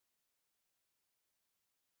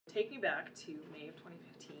Take me back to May of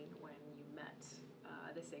 2015 when you met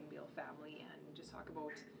the Singbeil family, and just talk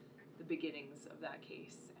about the beginnings of that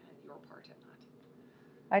case and your part in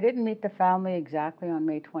that. I didn't meet the family exactly on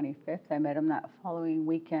May 25th. I met them that following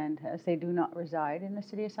weekend, as they do not reside in the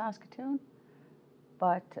city of Saskatoon.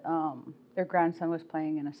 But their grandson was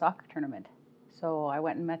playing in a soccer tournament. So I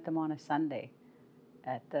went and met them on a Sunday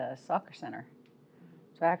at the soccer center.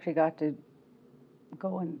 So I actually got to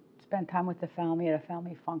go and spend time with the family at a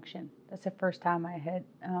family function. That's the first time I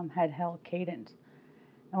had held Cadence.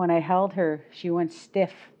 And when I held her, she went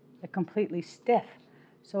stiff, like completely stiff.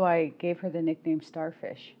 So I gave her the nickname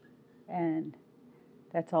Starfish. And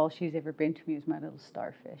that's all she's ever been to me, is my little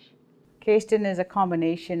starfish. Kasten is a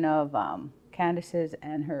combination of Kandice's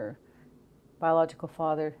and her biological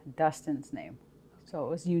father, Dustin's name. So it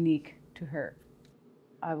was unique to her.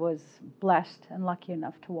 I was blessed and lucky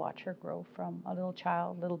enough to watch her grow from a little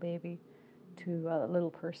child, little baby, to a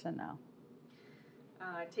little person now.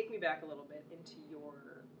 Take me back a little bit into your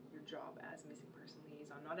job as missing person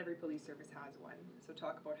liaison. Not every police service has one, so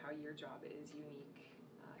talk about how your job is unique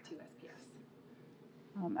to SPS.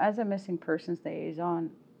 As a missing persons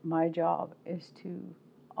liaison, my job is to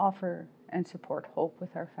offer and support hope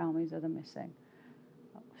with our families of the missing.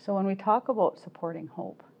 So when we talk about supporting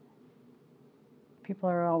hope, people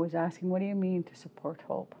are always asking, what do you mean to support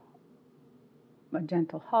hope? A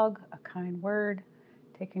gentle hug, a kind word,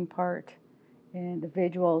 taking part in the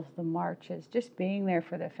vigils, the marches, just being there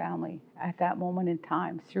for the family at that moment in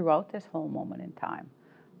time, throughout this whole moment in time.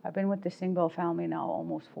 I've been with the Singbeil family now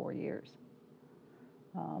almost 4 years.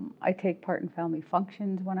 I take part in family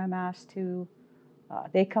functions when I'm asked to.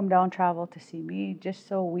 They come down, travel to see me, just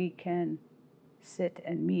so we can sit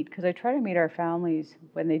and meet, because I try to meet our families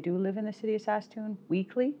when they do live in the city of Saskatoon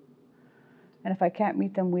weekly. And if I can't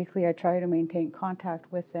meet them weekly, I try to maintain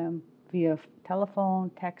contact with them via telephone,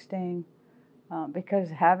 texting, because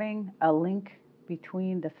having a link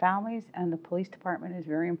between the families and the police department is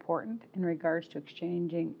very important in regards to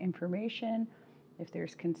exchanging information, if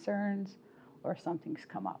there's concerns or something's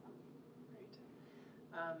come up.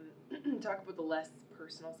 Right. Talk about the less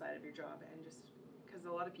personal side of your job, and just because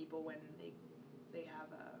a lot of people, when they have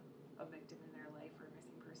a victim in their life or a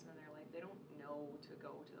missing person in their life, they don't know to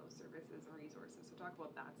go to those services or resources. So talk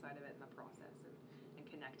about that side of it and the process, and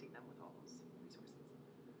connecting them with all those resources.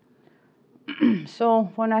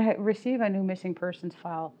 So when I receive a new missing persons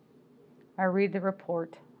file, I read the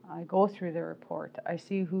report, I go through the report, I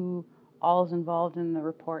see who all is involved in the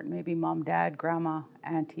report, maybe mom, dad, grandma,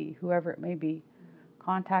 auntie, whoever it may be.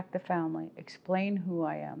 Contact the family, explain who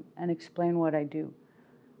I am, and explain what I do.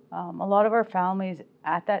 A lot of our families,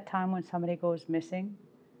 at that time when somebody goes missing,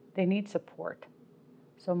 they need support.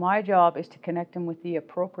 So my job is to connect them with the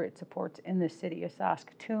appropriate supports in the city of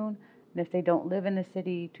Saskatoon. And if they don't live in the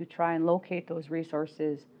city, to try and locate those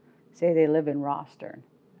resources. Say they live in Rostern,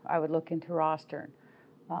 I would look into Rostern.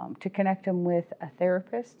 To connect them with a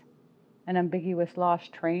therapist, an ambiguous loss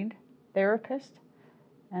trained therapist.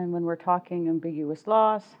 And when we're talking ambiguous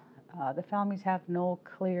loss, the families have no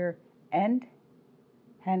clear end,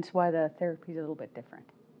 hence why the therapy is a little bit different.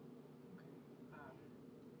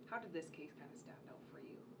 How did this case kind of stand out for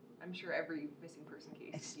you? I'm sure every missing person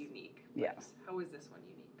case is unique. Yeah. How is this one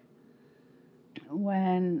unique?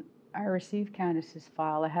 When I received Kandice's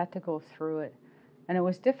file, I had to go through it. And it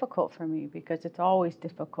was difficult for me, because it's always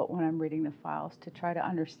difficult when I'm reading the files to try to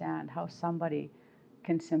understand how somebody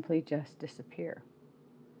can simply just disappear.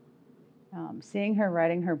 Seeing her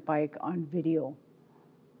riding her bike on video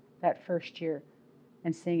that first year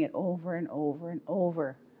and seeing it over and over and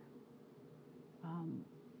over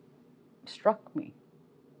struck me.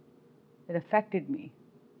 It affected me,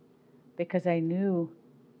 because I knew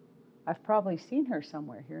I've probably seen her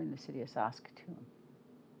somewhere here in the city of Saskatoon.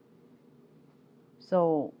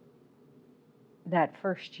 So that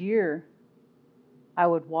first year, I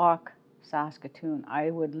would walk Saskatoon.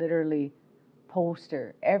 I would literally post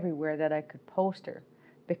her everywhere that I could post her,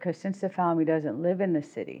 because since the family doesn't live in the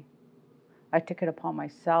city, I took it upon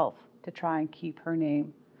myself to try and keep her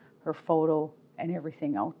name, her photo, and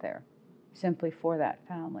everything out there, simply for that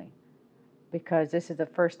family. Because this is the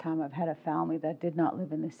first time I've had a family that did not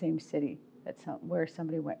live in the same city where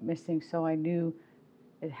somebody went missing, so I knew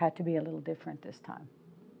it had to be a little different this time.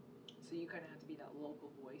 So you kind of had to be that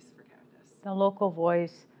local voice for Kandice. The local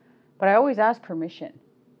voice, but I always ask permission.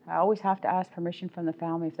 I always have to ask permission from the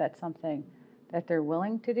family if that's something that they're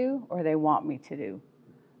willing to do or they want me to do.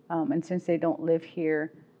 And since they don't live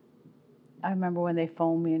here, I remember when they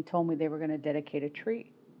phoned me and told me they were going to dedicate a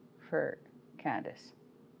tree for Kandice,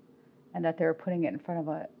 and that they were putting it in front of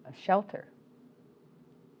a shelter.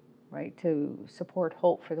 right, to support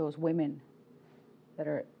hope for those women that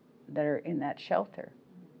are in that shelter,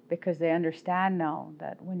 because they understand now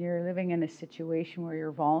that when you're living in a situation where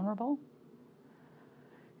you're vulnerable,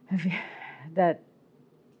 that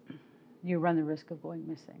you run the risk of going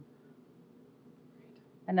missing.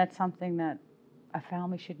 And that's something that a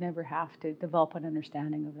family should never have to develop an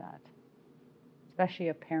understanding of that, especially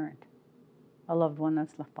a parent, a loved one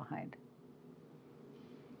that's left behind.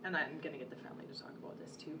 And I'm going to get the family to talk about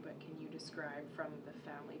this too, but can you describe from the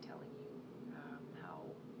family telling you how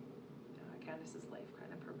Kandice's life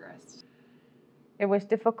kind of progressed? It was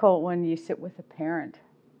difficult when you sit with a parent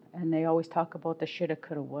and they always talk about the shoulda,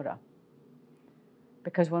 coulda, woulda.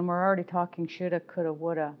 Because when we're already talking shoulda, coulda,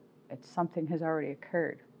 woulda, it's something has already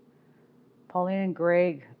occurred. Pauline and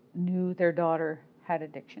Greg knew their daughter had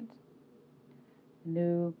addictions,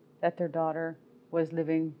 knew that their daughter was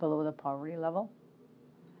living below the poverty level,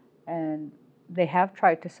 and they have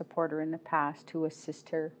tried to support her in the past, to assist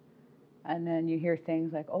her. And then you hear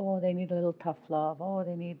things like, oh, they need a little tough love, oh,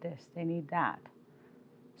 they need this, they need that.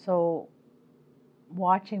 So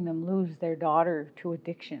watching them lose their daughter to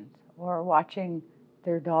addictions, or watching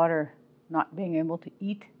their daughter not being able to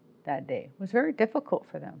eat that day, was very difficult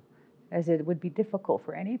for them, as it would be difficult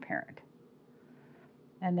for any parent.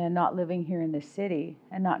 And then not living here in the city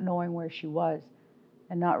and not knowing where she was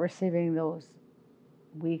and not receiving those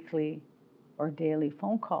weekly or daily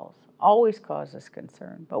phone calls always causes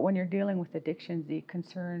concern. But when you're dealing with addictions, the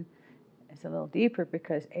concern is a little deeper,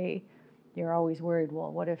 because A, you're always worried,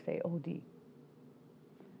 well, what if they OD?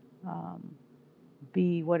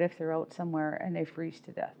 B, what if they're out somewhere and they freeze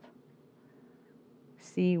to death?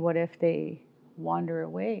 C, what if they wander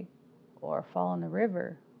away or fall in the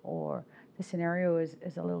river? Or the scenario is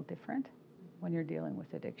a little different when you're dealing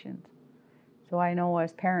with addictions. So I know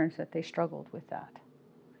as parents that they struggled with that.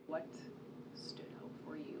 What stood out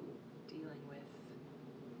for you dealing with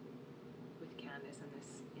Kandice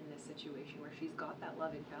in this situation where she's got that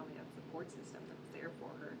loving family, that support system that's there for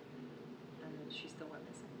her, and she's still went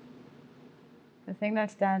missing? The thing that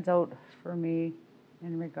stands out for me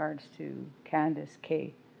in regards to Kandice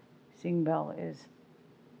Singbeil is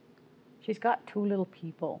she's got two little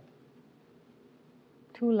people,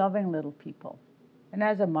 two loving little people. And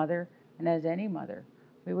as a mother, and as any mother,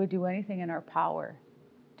 we would do anything in our power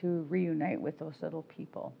to reunite with those little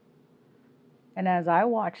people. And as I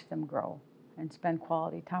watch them grow and spend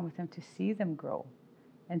quality time with them, to see them grow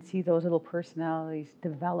and see those little personalities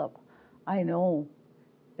develop, I know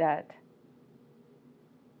that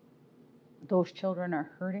those children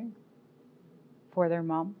are hurting for their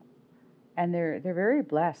mom, and they're very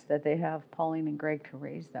blessed that they have Pauline and Greg to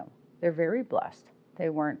raise them. They're very blessed. They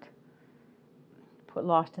weren't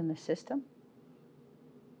lost in the system.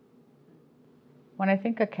 When I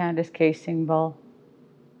think of Kandice Singbeil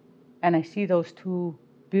and I see those two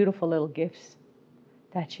beautiful little gifts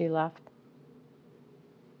that she left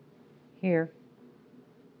here,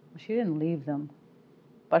 well, she didn't leave them,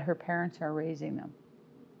 but her parents are raising them.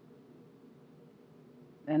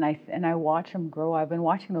 And I watch them grow. I've been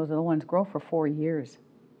watching those little ones grow for 4 years.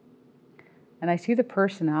 And I see the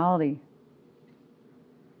personality,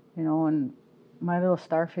 and my little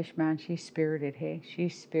starfish, man, she's spirited, hey?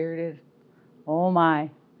 She's spirited. Oh my.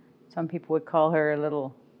 Some people would call her a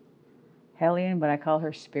little hellion, but I call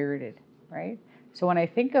her spirited, right? So when I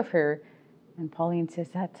think of her, and Pauline says,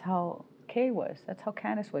 that's how Kay was. That's how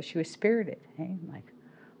Kandice was. She was spirited, hey? I'm like,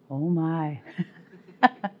 oh my.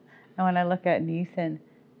 And when I look at Nathan,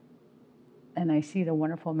 and I see the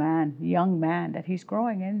wonderful man, young man that he's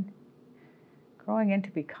growing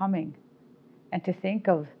into becoming, and to think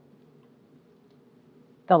of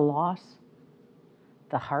the loss,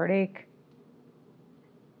 the heartache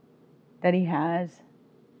that he has,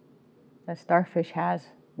 that starfish has,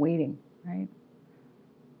 waiting, right?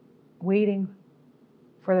 Waiting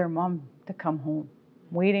for their mom to come home,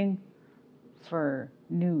 waiting for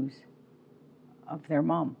news of their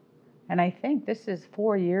mom. And I think this is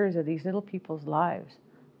 4 years of these little people's lives,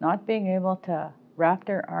 not being able to wrap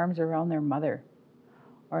their arms around their mother,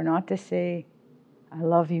 or not to say, I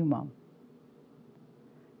love you, Mom.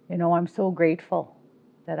 I'm so grateful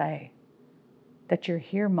that you're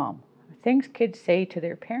here, Mom. Things kids say to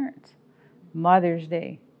their parents. Mother's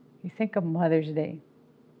Day. You think of Mother's Day.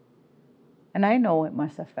 And I know it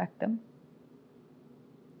must affect them,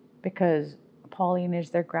 because Pauline is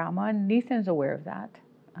their grandma, and Nathan's aware of that.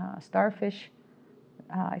 Starfish,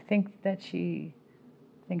 I think that she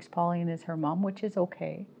thinks Pauline is her mom, which is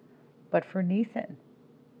okay. But for Nathan,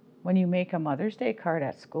 when you make a Mother's Day card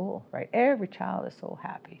at school, right, every child is so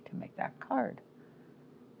happy to make that card.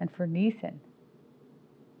 And for Nathan,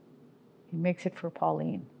 he makes it for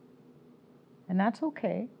Pauline. And that's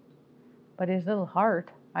okay. But his little heart,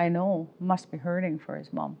 I know, must be hurting for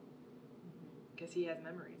his mom. Because he has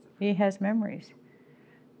memories of her. He has memories.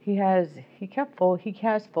 He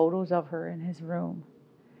has photos of her in his room.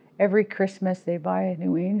 Every Christmas they buy a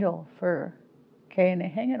new angel for Kay and they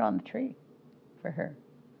hang it on the tree for her,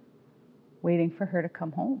 waiting for her to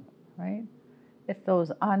come home, right? It's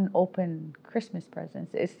those unopened Christmas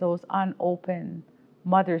presents. It's those unopened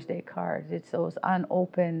Mother's Day cards. It's those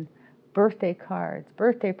unopened birthday cards,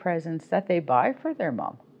 birthday presents that they buy for their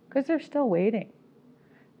mom because they're still waiting.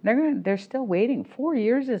 They're still waiting. 4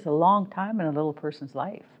 years is a long time in a little person's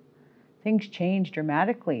life. Things change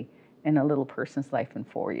dramatically in a little person's life in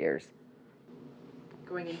 4 years.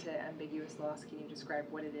 Going into ambiguous loss, can you describe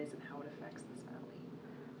what it is and how it affects this family?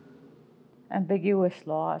 Ambiguous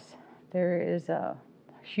loss. There is a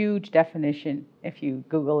huge definition if you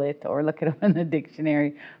Google it or look it up in the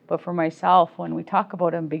dictionary. But for myself, when we talk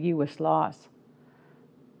about ambiguous loss,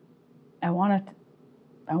 I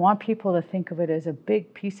want people to think of it as a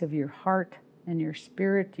big piece of your heart and your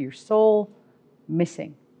spirit, your soul,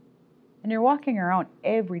 missing. And you're walking around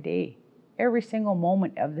every day, every single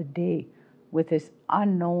moment of the day with this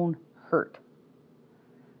unknown hurt.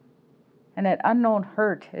 And that unknown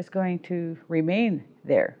hurt is going to remain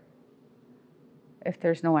there if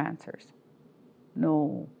there's no answers.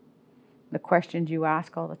 The questions you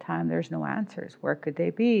ask all the time, there's no answers. Where could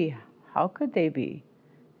they be? How could they be?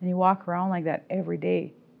 And you walk around like that every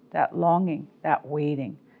day, that longing, that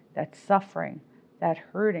waiting, that suffering, that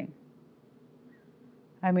hurting.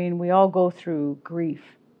 I mean, we all go through grief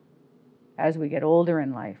as we get older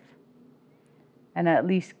in life. And at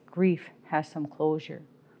least grief has some closure.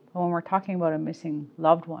 But when we're talking about a missing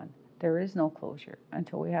loved one, there is no closure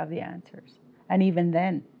until we have the answers. And even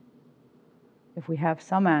then, if we have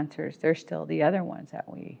some answers, there's still the other ones that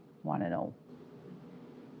we want to know.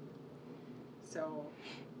 So,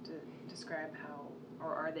 to describe how,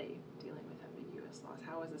 or are they dealing with ambiguous loss?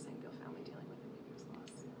 How is the Singbeil family dealing with ambiguous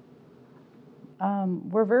loss?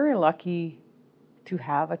 We're very lucky to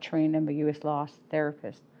have a trained ambiguous loss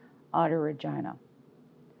therapist out of Regina.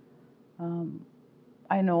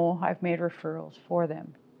 I know I've made referrals for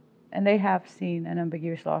them, and they have seen an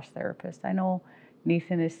ambiguous loss therapist. I know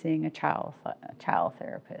Nathan is seeing a child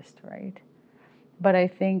therapist, right? But I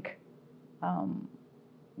think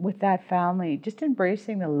with that family, just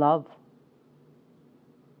embracing the love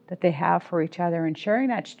that they have for each other and sharing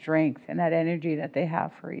that strength and that energy that they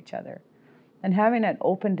have for each other and having that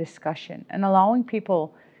open discussion and allowing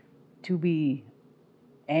people to be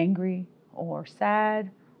angry or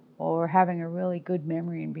sad or having a really good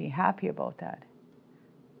memory and be happy about that.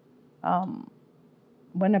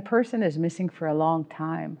 When a person is missing for a long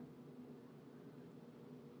time,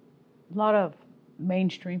 a lot of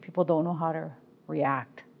mainstream people don't know how to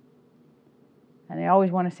react. And they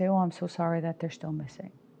always want to say, oh, I'm so sorry that they're still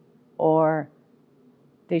missing. Or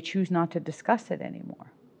they choose not to discuss it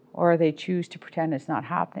anymore. Or they choose to pretend it's not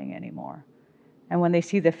happening anymore. And when they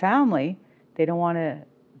see the family, they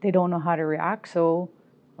don't know how to react. So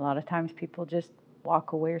a lot of times people just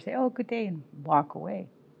walk away or say, oh, good day, and walk away.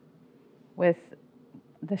 With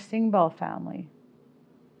the Singbeil family,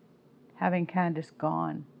 having Kandice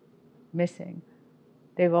gone, missing,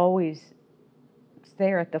 they've always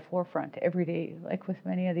there at the forefront every day, like with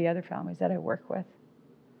many of the other families that I work with.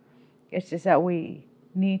 It's just that we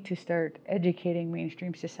need to start educating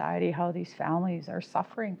mainstream society how these families are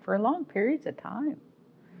suffering for long periods of time,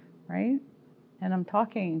 right? And I'm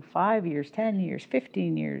talking 5 years, 10 years,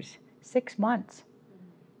 15 years, 6 months.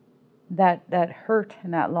 That hurt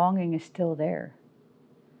and that longing is still there,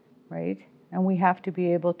 right? And we have to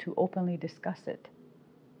be able to openly discuss it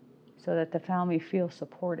so that the family feels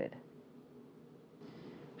supported.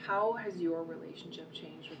 How has your relationship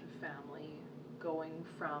changed with the family going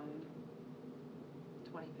from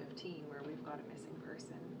 2015, where we've got a missing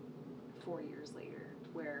person, 4 years later,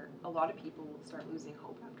 where a lot of people start losing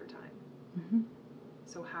hope after time? Mm-hmm.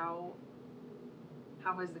 So how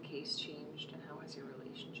has the case changed, and how has your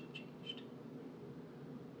relationship changed?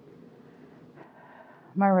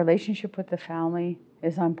 My relationship with the family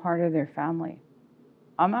is I'm part of their family.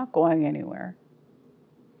 I'm not going anywhere.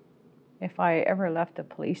 If I ever left the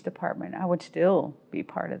police department, I would still be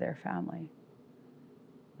part of their family.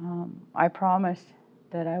 I promised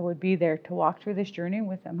that I would be there to walk through this journey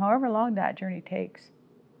with them, however long that journey takes.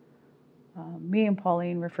 Me and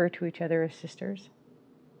Pauline refer to each other as sisters.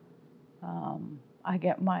 I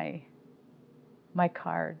get my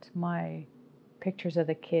cards, my pictures of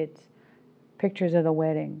the kids, pictures of the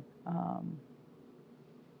wedding,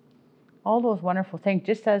 all those wonderful things,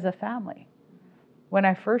 just as a family. When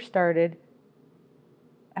I first started,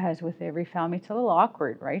 as with every family, it's a little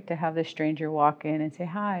awkward, right? To have this stranger walk in and say,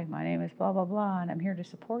 hi, my name is blah, blah, blah, and I'm here to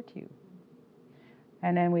support you.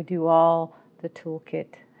 And then we do all the toolkit.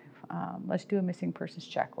 Let's do a missing persons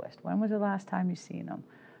checklist. When was the last time you seen them?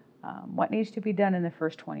 What needs to be done in the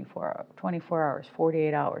first 24 hours,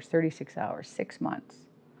 48 hours, 36 hours, 6 months,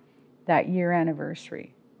 that year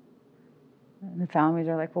anniversary. And the families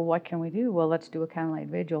are like, well, what can we do? Well, let's do a candlelight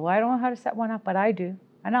vigil. Well, I don't know how to set one up, but I do.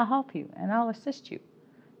 And I'll help you and I'll assist you.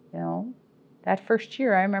 You know, that first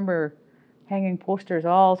year, I remember hanging posters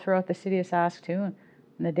all throughout the city of Saskatoon.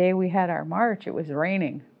 And the day we had our march, it was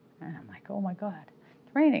raining. And I'm like, oh my God,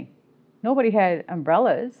 it's raining. Nobody had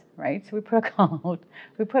umbrellas, right? So we put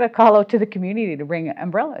a call out to the community to bring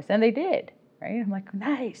umbrellas, and they did, right? I'm like,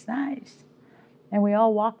 nice, nice. And we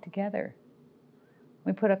all walked together.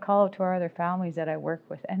 We put a call out to our other families that I work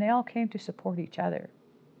with, and they all came to support each other.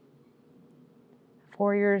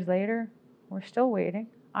 4 years later, we're still waiting.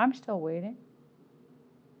 I'm still waiting.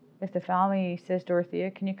 If the family says,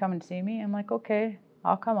 Dorthea, can you come and see me? I'm like, okay,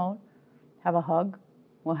 I'll come out, have a hug,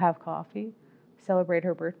 we'll have coffee, celebrate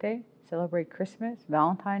her birthday, celebrate Christmas,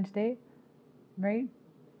 Valentine's Day, right?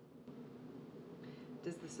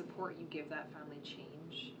 Does the support you give that family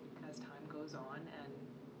change as time goes on, and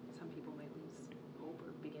some people might lose hope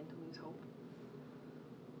or begin to lose hope?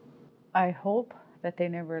 I hope that they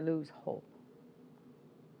never lose hope.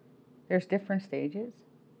 There's different stages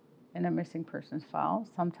in a missing persons file.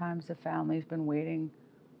 Sometimes the family's been waiting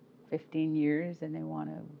 15 years and they want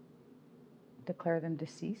to declare them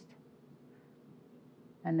deceased.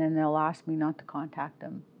 And then they'll ask me not to contact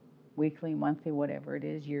them weekly, monthly, whatever it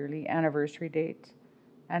is, yearly, anniversary dates.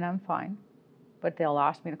 And I'm fine. But they'll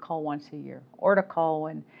ask me to call once a year or to call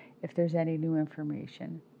if there's any new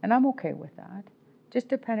information. And I'm okay with that. Just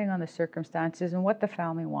depending on the circumstances and what the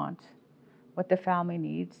family wants, what the family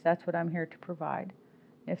needs. That's what I'm here to provide.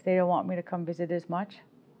 If they don't want me to come visit as much,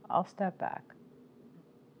 I'll step back.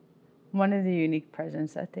 One of the unique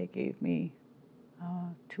presents that they gave me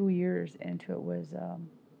 2 years into it was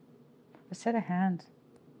a set of hands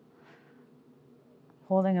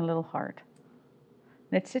holding a little heart.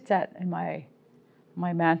 And it sits in my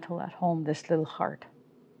mantle at home, this little heart.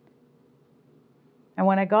 And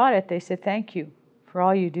when I got it, they said, thank you for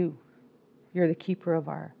all you do. You're the keeper of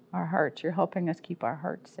our hearts. You're helping us keep our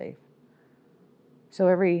hearts safe. So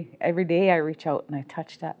every day I reach out and I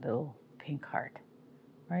touch that little pink heart,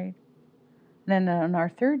 right? And then on our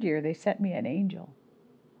 3rd year, they sent me an angel,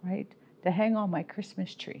 right, to hang on my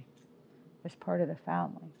Christmas tree as part of the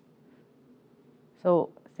family.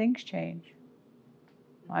 So things change.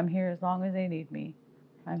 I'm here as long as they need me.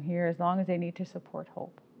 I'm here as long as they need to support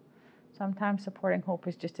hope. Sometimes supporting hope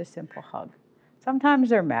is just a simple hug. Sometimes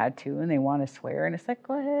they're mad too and they want to swear, and it's like,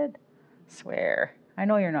 go ahead, swear. I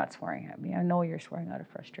know you're not swearing at me. I know you're swearing out of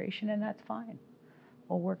frustration, and that's fine.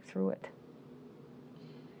 We'll work through it.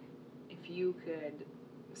 If you could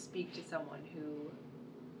speak to someone who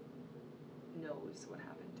knows what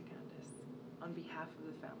happened to Kandice on behalf of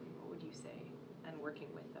the family, what would you say? And working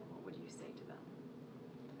with them, what would you say to them?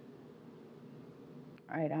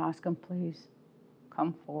 I'd ask them, please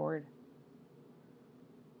come forward.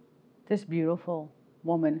 This beautiful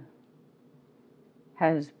woman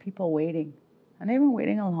has people waiting, and they've been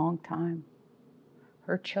waiting a long time.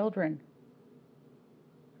 Her children,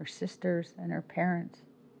 her sisters, and her parents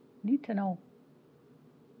need to know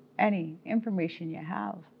any information you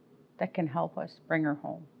have that can help us bring her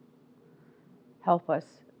home, help us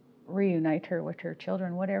reunite her with her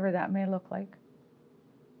children, whatever that may look like.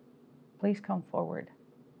 Please come forward.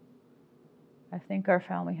 I think our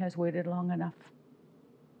family has waited long enough.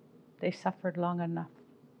 They suffered long enough.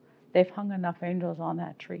 They've hung enough angels on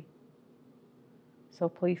that tree. So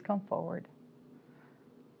please come forward.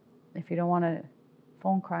 If you don't want to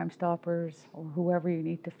phone Crime Stoppers or whoever you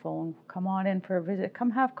need to phone, come on in for a visit. Come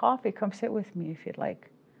have coffee. Come sit with me if you'd like.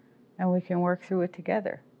 And we can work through it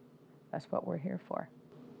together. That's what we're here for.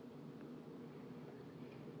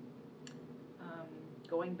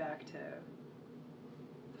 Going back to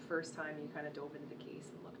the first time you kind of dove into the case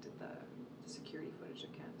and looked at the security footage of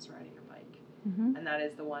Kandice riding her bike, and that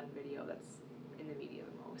is the one video that's in the media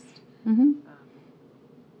the most.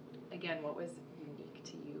 Again, what was unique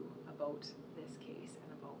to you about this case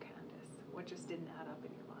and about Kandice? What just didn't add up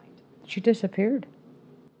in your mind? She disappeared.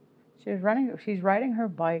 She's riding her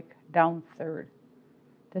bike down 3rd.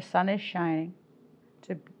 The sun is shining.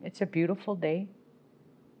 It's a beautiful day.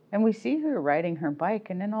 And we see her riding her bike,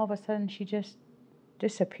 and then all of a sudden she just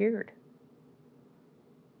disappeared.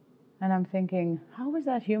 And I'm thinking, how is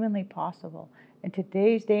that humanly possible? In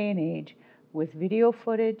today's day and age, with video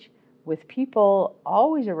footage, with people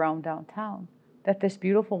always around downtown, that this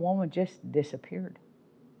beautiful woman just disappeared.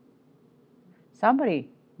 Somebody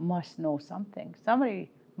must know something.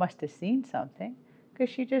 Somebody must have seen something, because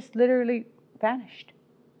she just literally vanished.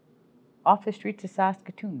 Off the streets of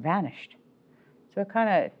Saskatoon, vanished. So it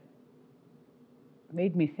kind of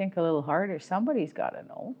made me think a little harder. Somebody's got to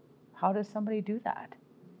know. How does somebody do that?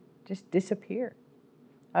 Just disappear.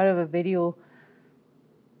 Out of a video,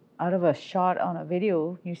 out of a shot on a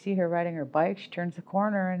video, you see her riding her bike, she turns the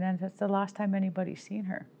corner, and then that's the last time anybody's seen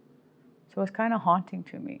her. So it's kind of haunting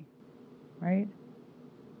to me, right?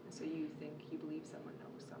 So you believe someone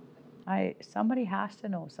knows something? Somebody has to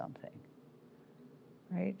know something,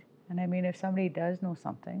 right? And I mean, if somebody does know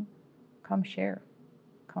something, come share,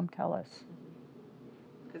 come tell us.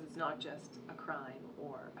 Because it's not just a crime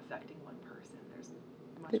or affecting one person. There's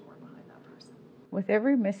much more behind that person. With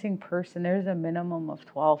every missing person, there's a minimum of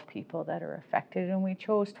 12 people that are affected, and we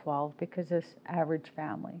chose 12 because it's average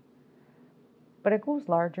family. But it goes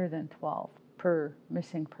larger than 12 per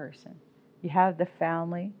missing person. You have the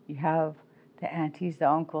family, you have the aunties, the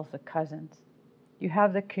uncles, the cousins. You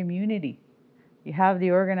have the community. You have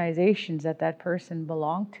the organizations that person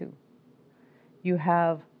belonged to. You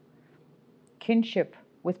have kinship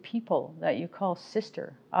with people that you call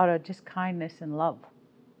sister out of just kindness and love.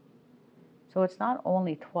 So it's not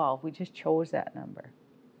only 12, we just chose that number.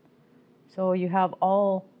 So you have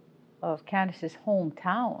all of Kandice's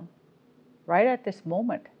hometown right at this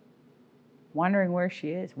moment, wondering where she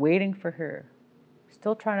is, waiting for her,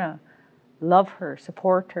 still trying to love her,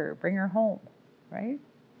 support her, bring her home, right?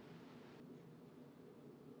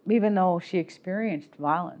 Even though she experienced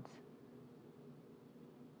violence,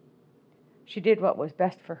 she did what was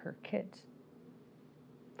best for her kids,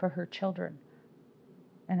 for her children,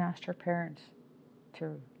 and asked her parents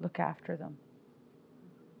to look after them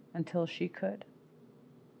until she could.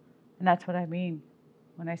 And that's what I mean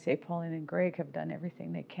when I say Pauline and Greg have done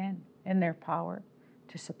everything they can in their power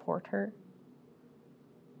to support her,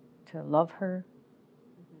 to love her,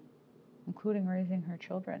 including raising her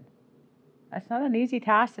children. That's not an easy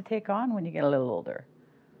task to take on when you get a little older.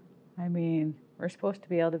 I mean, we're supposed to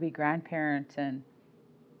be able to be grandparents and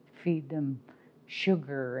feed them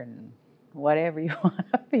sugar and whatever you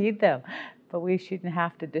want to feed them, but we shouldn't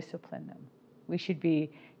have to discipline them. We should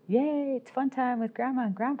be, yay, it's fun time with grandma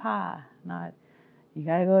and grandpa, not, you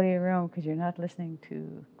got to go to your room because you're not listening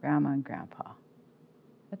to grandma and grandpa.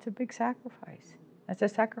 That's a big sacrifice. That's a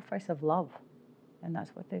sacrifice of love, and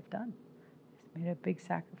that's what they've done. It's made a big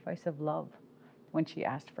sacrifice of love when she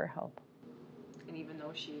asked for help. And even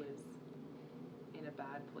though she was in a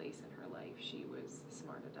bad place in her life, she was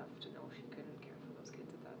smart enough to know she couldn't care for those kids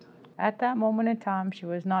at that time. At that moment in time, she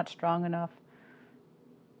was not strong enough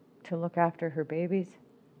to look after her babies,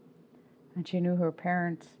 and she knew her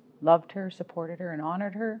parents loved her, supported her, and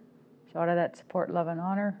honored her. So out of that support, love, and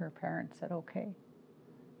honor, her parents said, okay,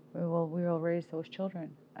 we will raise those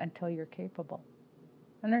children until you're capable.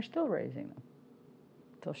 And they're still raising them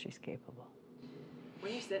until she's capable.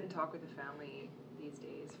 When you sit and talk with the family these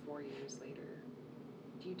days, 4 years later,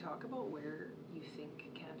 do you talk about where you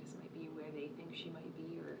think Kandice might be, where they think she might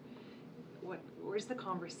be, or where's the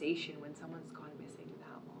conversation when someone's gone missing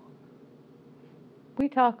that long? We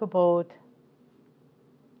talk about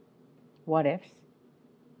what ifs,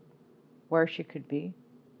 where she could be,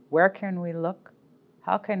 where can we look,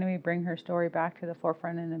 how can we bring her story back to the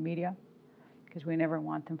forefront in the media, because we never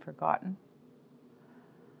want them forgotten.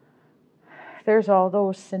 There's all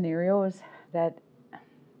those scenarios that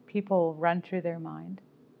people run through their mind,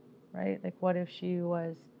 right? Like, what if she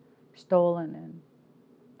was stolen and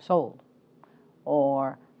sold?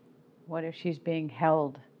 Or what if she's being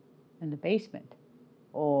held in the basement?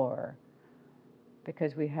 Or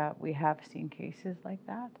because we have seen cases like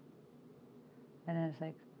that. And it's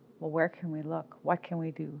like, well, where can we look? What can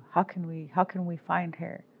we do? How can we find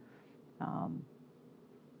her?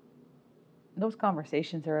 Those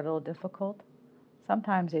conversations are a little difficult.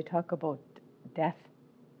 Sometimes they talk about death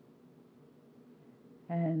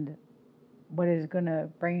and what is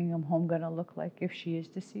bringing them home going to look like if she is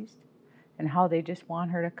deceased, and how they just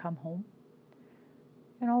want her to come home.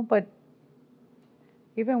 But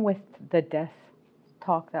even with the death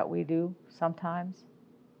talk that we do sometimes,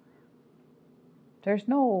 there's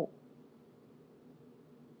no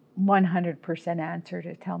 100% answer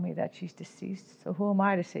to tell me that she's deceased. So who am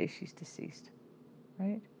I to say she's deceased,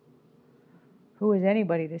 right? Who is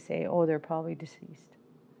anybody to say, oh, they're probably deceased?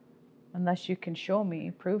 Unless you can show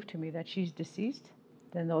me, prove to me that she's deceased,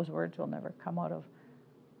 then those words will never come out of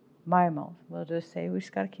my mouth. We'll just say, we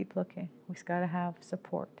just got to keep looking. We just got to have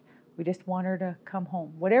support. We just want her to come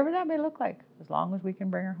home. Whatever that may look like, as long as we can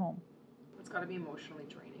bring her home. It's got to be emotionally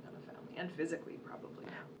draining on a family And physically, probably.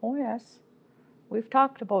 Oh, yes. We've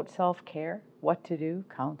talked about self-care, what to do,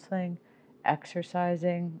 counseling,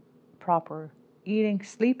 exercising, proper eating,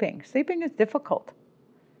 sleeping. Sleeping is difficult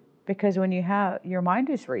because when you have, your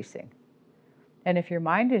mind is racing. And if your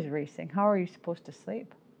mind is racing, how are you supposed to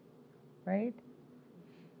sleep? Right?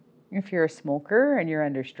 If you're a smoker and you're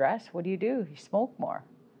under stress, what do? You smoke more.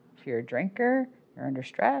 If you're a drinker, you're under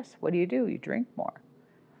stress, what do? You drink more.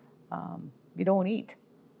 You don't eat.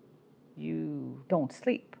 You don't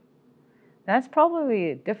sleep. That's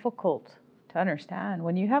probably difficult to understand.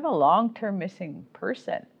 When you have a long-term missing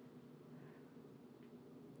person,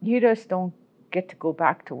 you just don't get to go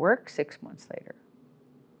back to work 6 months later,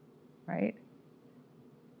 right?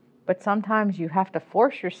 But sometimes you have to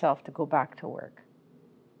force yourself to go back to work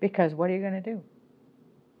because what are you going to do?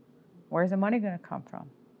 Where's the money going to come from,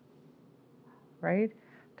 right?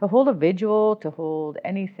 To hold a vigil, to hold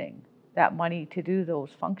anything, that money to do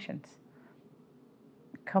those functions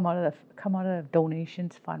come out of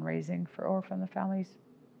donations, fundraising or from the family's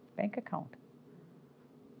bank account.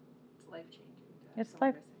 It's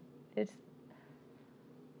life-changing.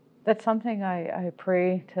 That's something I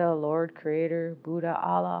pray to the Lord, Creator, Buddha,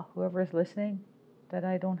 Allah, whoever is listening, that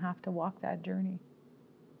I don't have to walk that journey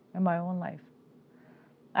in my own life.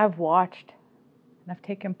 I've watched and I've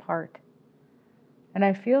taken part, and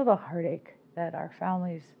I feel the heartache that our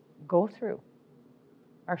families go through,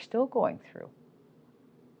 are still going through.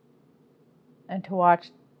 And to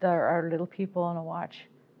watch our little people and to watch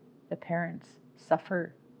the parents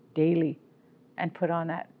suffer daily and put on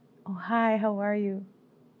that, oh, hi, how are you?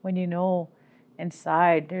 When you know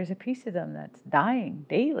inside there's a piece of them that's dying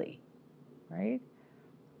daily, right?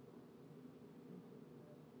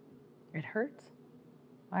 It hurts.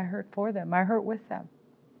 I hurt for them. I hurt with them.